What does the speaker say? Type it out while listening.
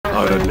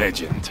You're a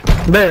legend.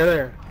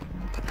 There.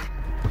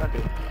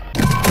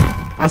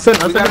 I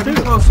said We gotta be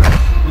closer.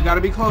 We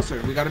gotta be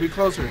closer. We gotta be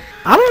closer.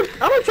 I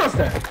don't trust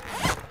that.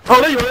 Oh,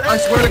 there you are. I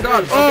swear to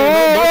God. Whoa,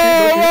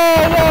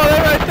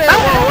 they're right there.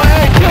 Whoa,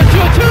 hey,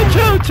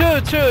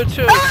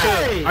 chill.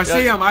 I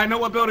see him. I know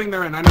what building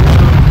they're in. I know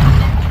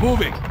what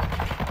building. Moving.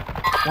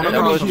 One of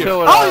them is here.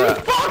 Oh, you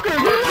fucker!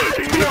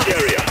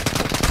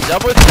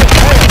 Double chill.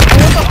 Hey,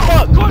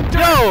 what the fuck?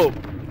 Yo!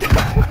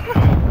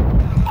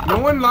 No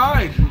one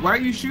lied. Why are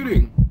you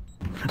shooting?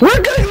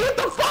 We're getting lit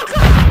the fuck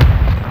up!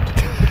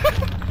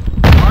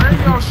 Why are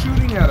y'all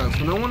shooting at us?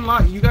 No one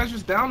lied. You guys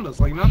just downed us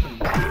like nothing.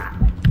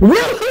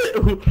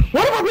 Really?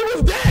 One of our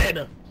people's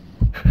dead!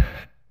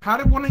 How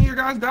did one of your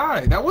guys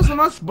die? That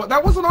wasn't us, but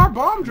that wasn't our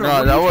bomb drone.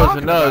 No, that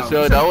wasn't us,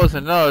 yo. That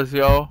wasn't us,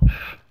 yo.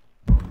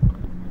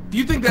 Do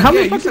you think that,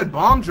 you said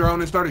bomb drone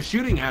and started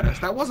shooting at us.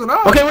 That wasn't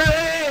us. Okay,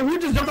 wait. We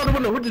just jumped out the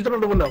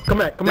window. Come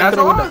back. That's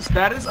us.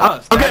 That is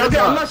us. Okay,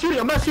 I'm not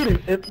shooting.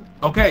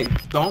 Okay,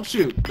 don't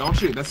shoot.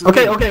 This is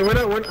okay, I'm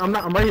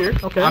right here.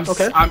 Okay.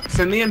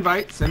 Send the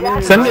invite. Send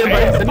the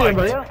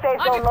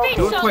invite.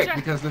 Do it quick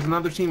because there's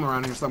another team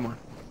around here somewhere.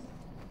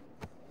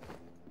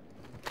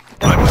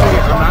 I'm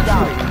not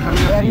shooting. I'm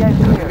coming up to you. I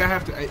think I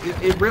have to.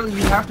 It really,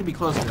 you have to be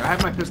closer. I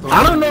have my pistol.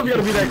 I don't know if you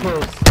gotta be that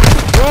close.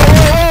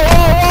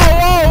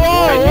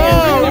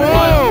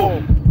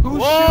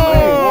 Who's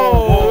shooting?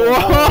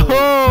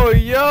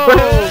 Yo!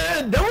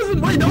 That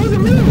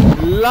wasn't me.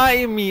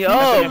 Lighting me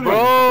up,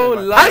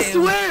 bro. I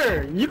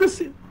swear, you can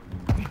see.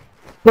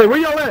 Wait, where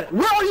y'all at?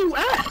 Where are you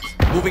at?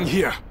 moving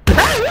here.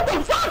 Hey, what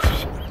the fuck?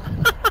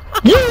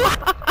 You.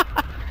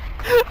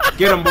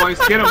 Get him, boys.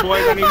 I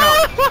need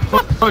help.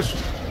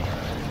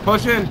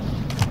 Push in.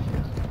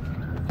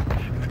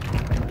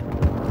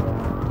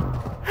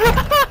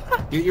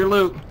 Get your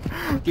loot.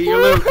 There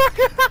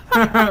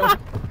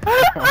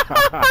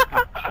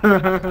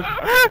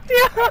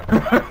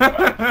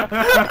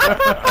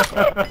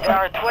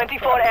are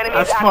 24 enemies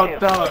That's active.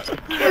 fucked up.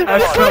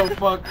 That's so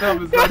fucked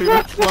up. It's not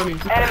even funny.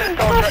 Enemy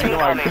soldier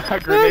incoming. I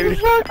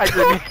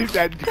grenaded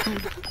that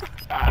dude.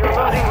 You're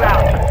losing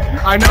round.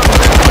 I know.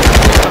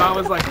 But I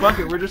was like, fuck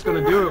it. We're just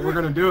gonna do it. We're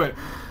gonna do it.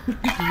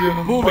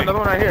 Another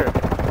one right here.